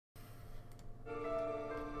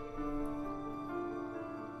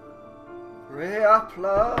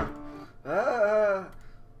Re-upload.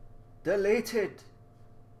 Deleted.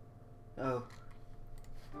 Oh.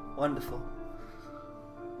 Wonderful.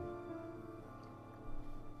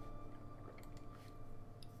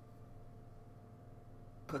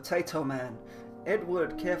 Potato Man.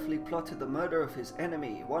 Edward carefully plotted the murder of his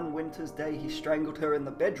enemy. One winter's day he strangled her in the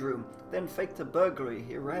bedroom, then faked a burglary.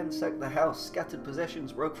 He ransacked the house, scattered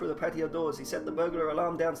possessions, broke through the patio doors. He set the burglar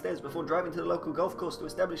alarm downstairs before driving to the local golf course to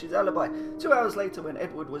establish his alibi. 2 hours later, when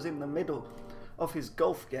Edward was in the middle of his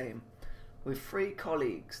golf game with 3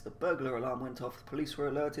 colleagues, the burglar alarm went off. The police were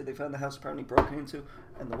alerted. They found the house apparently broken into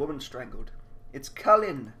and the woman strangled. It's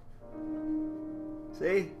Cullen.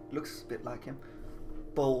 See? Looks a bit like him.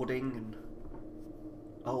 Balding and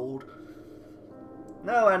old.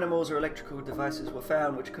 No animals or electrical devices were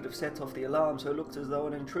found which could have set off the alarm, so it looked as though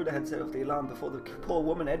an intruder had set off the alarm before the poor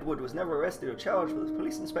woman. Edward was never arrested or charged, but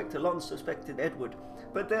Police Inspector Lons suspected Edward.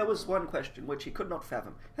 But there was one question which he could not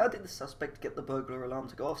fathom. How did the suspect get the burglar alarm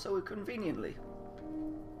to go off so conveniently?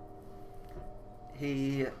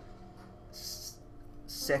 He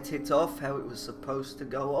set it off how it was supposed to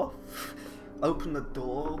go off. Opened the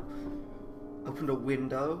door, opened a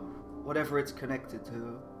window, whatever it's connected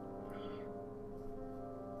to.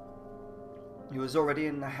 He was already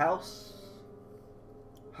in the house,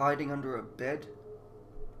 hiding under a bed.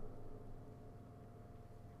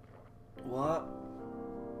 What?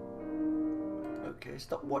 Okay,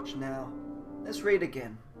 stop watch now. Let's read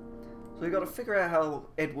again. So we got to figure out how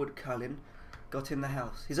Edward Cullen got in the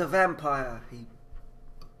house. He's a vampire.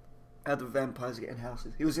 How do vampires get in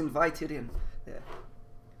houses? He was invited in. There.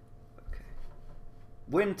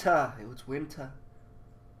 Winter. It was winter.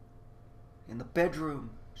 In the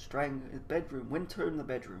bedroom. Bedroom. Winter in the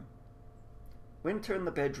bedroom. Winter in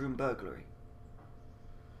the bedroom burglary.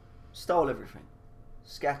 Stole everything.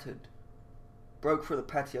 Scattered. Broke through the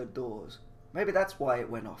patio doors. Maybe that's why it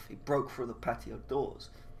went off. He broke through the patio doors.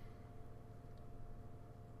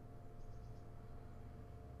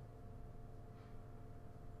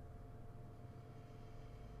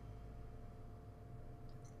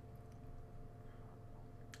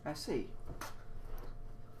 I see.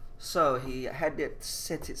 So he had it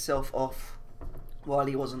set itself off while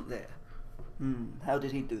he wasn't there. How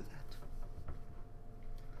did he do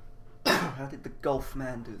that? How did the golf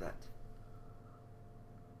man do that?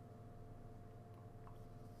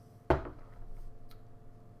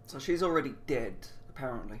 So she's already dead,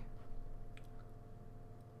 apparently.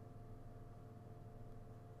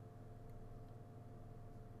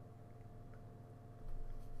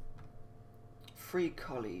 Three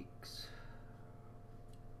colleagues.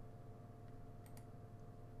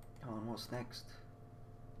 Come on, what's next?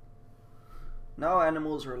 No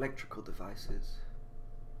animals or electrical devices.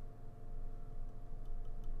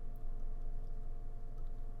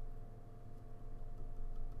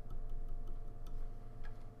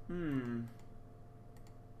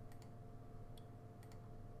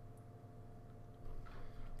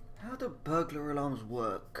 How do burglar alarms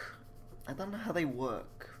work? I don't know how they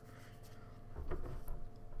work.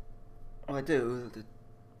 Oh, I do. They're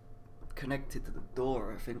connected to the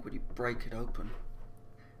door, I think, when you break it open.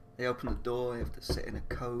 They open the door, you have to set in a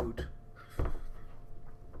code.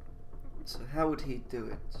 So how would he do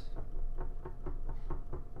it?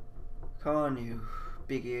 Come on, you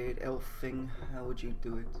big-eared elf thing. How would you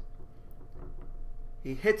do it?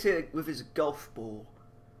 He hit it with his golf ball.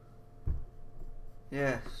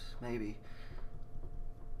 Yes, maybe.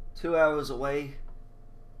 2 hours away.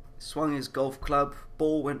 Swung his golf club.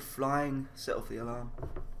 Ball went flying. Set off the alarm.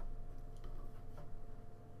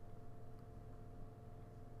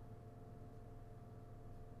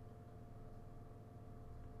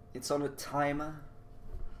 It's on a timer.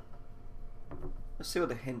 Let's see what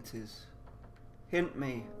the hint is. Hint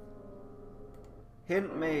me.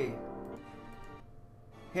 Hint me.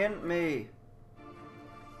 Hint me.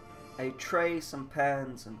 A tray, some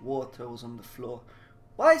pans, and water was on the floor.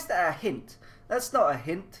 Why is that a hint? That's not a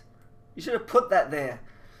hint. You should have put that there.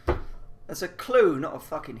 That's a clue, not a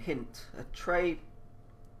fucking hint. A tray.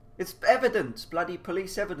 It's evidence. Bloody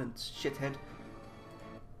police evidence, shithead.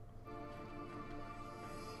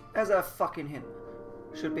 As a fucking hint.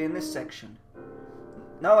 Should be in this section.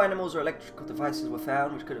 No animals or electrical devices were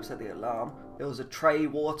found which could have set the alarm. There was a tray,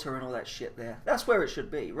 water, and all that shit there. That's where it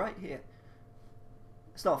should be, right here.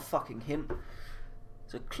 It's not a fucking hint.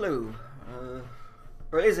 It's a clue.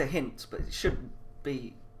 Or it is a hint, but it shouldn't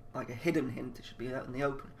be like a hidden hint. It should be out in the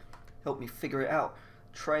open. Help me figure it out.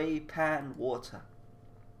 Tray, pan, water.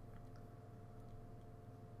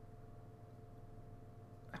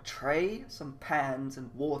 A tray, some pans,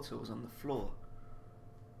 and water was on the floor.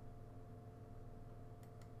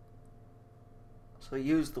 So he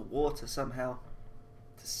used the water somehow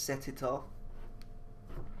to set it off.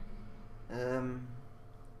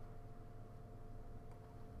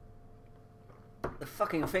 The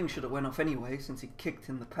fucking thing should have went off anyway, since he kicked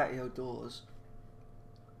in the patio doors.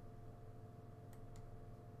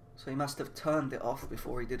 So he must have turned it off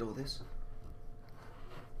before he did all this.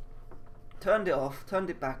 Turned it off, turned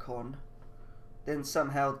it back on, then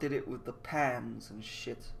somehow did it with the pans and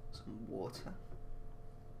shit. Some water.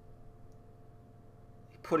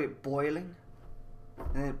 He put it boiling,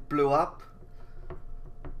 and it blew up,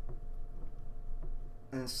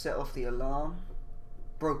 and set off the alarm,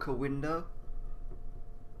 broke a window.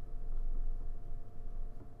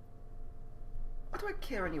 Why do I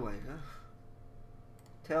care anyway?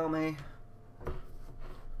 Tell me.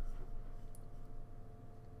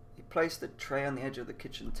 He placed the tray on the edge of the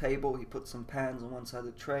kitchen table. He put some pans on one side of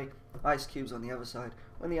the tray, ice cubes on the other side.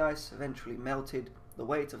 When the ice eventually melted, the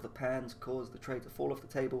weight of the pans caused the tray to fall off the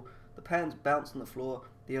table. The pans bounced on the floor.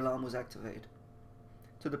 The alarm was activated.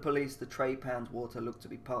 To the police, the tray pans water looked to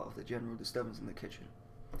be part of the general disturbance in the kitchen.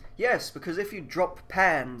 Yes, because if you drop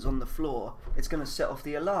pans on the floor, it's going to set off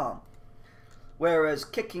the alarm. Whereas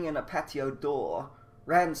kicking in a patio door,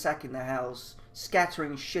 ransacking the house,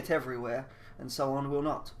 scattering shit everywhere, and so on will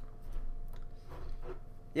not.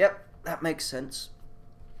 Yep, that makes sense.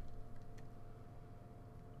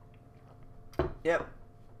 Yep.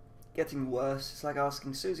 Getting worse. It's like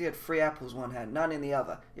asking Susie had 3 apples in one hand, none in the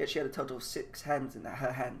other, yet she had a total of 6 hands in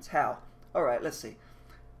her hands. How? Alright, let's see.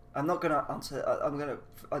 I'm not gonna answer.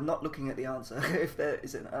 I'm not looking at the answer. If there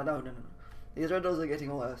isn't. No. These riddles are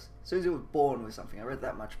getting worse. Susie was born with something. I read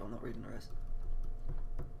that much, but I'm not reading the rest.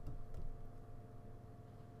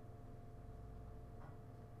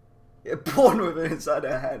 Yeah, born with it inside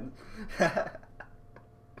her hand.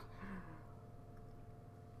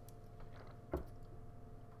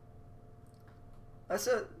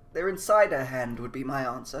 They're inside her hand would be my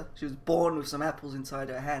answer. She was born with some apples inside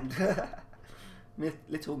her hand.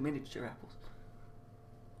 Little miniature apples.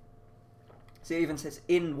 See, it even says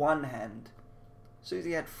in one hand.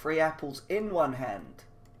 Susie had 3 apples in one hand.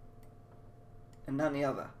 And none the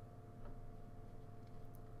other.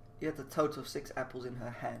 He had a total of 6 apples in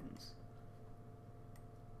her hands.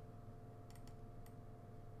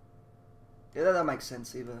 Yeah, that makes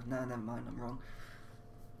sense either. No, never mind, I'm wrong.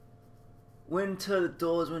 Winter, the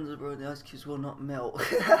doors, windows are broken, the ice cubes will not melt.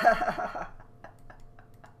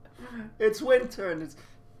 It's winter and it's...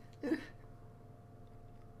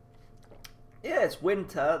 Yeah, it's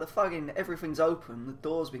winter, the fucking everything's open, the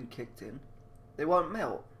door's been kicked in. They won't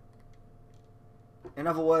melt. In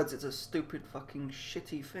other words, it's a stupid fucking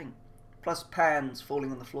shitty thing. Plus pans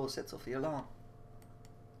falling on the floor sets off the alarm.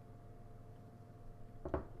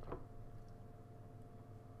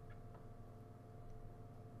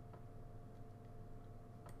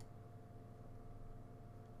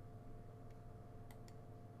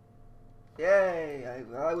 Yay,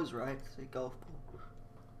 I was right. It's a golf ball.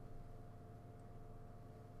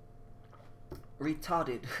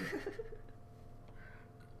 Retarded.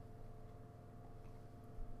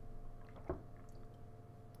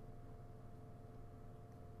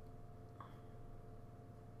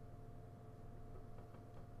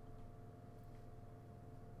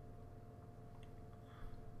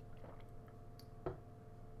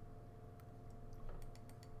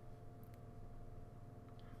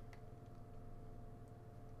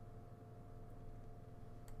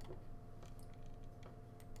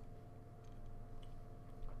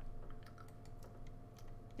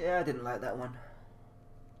 Yeah, I didn't like that one.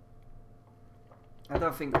 I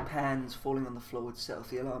don't think the pans falling on the floor would set off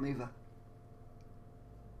the alarm either.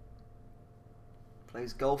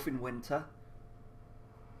 Plays golf in winter.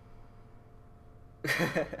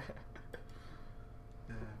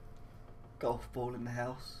 Golf ball in the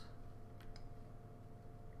house.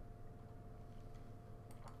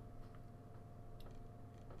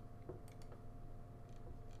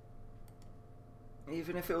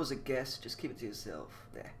 Even if it was a guess, just keep it to yourself.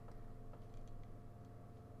 There.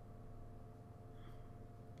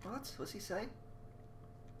 What? What's he say?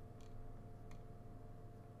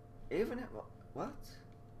 Even if... What?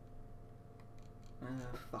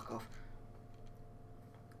 Fuck off.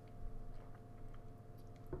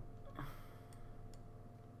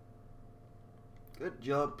 Good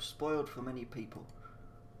job. Spoiled for many people.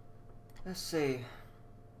 Let's see.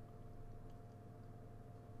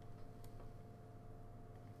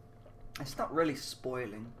 It's not really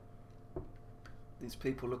spoiling. These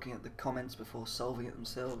people looking at the comments before solving it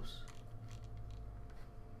themselves.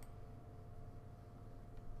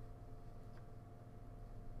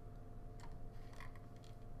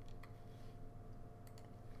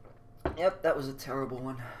 Yep, that was a terrible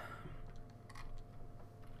one.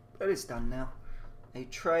 But it's done now. A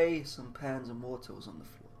tray, some pans and mortals on the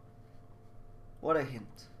floor. What a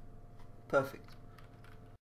hint. Perfect.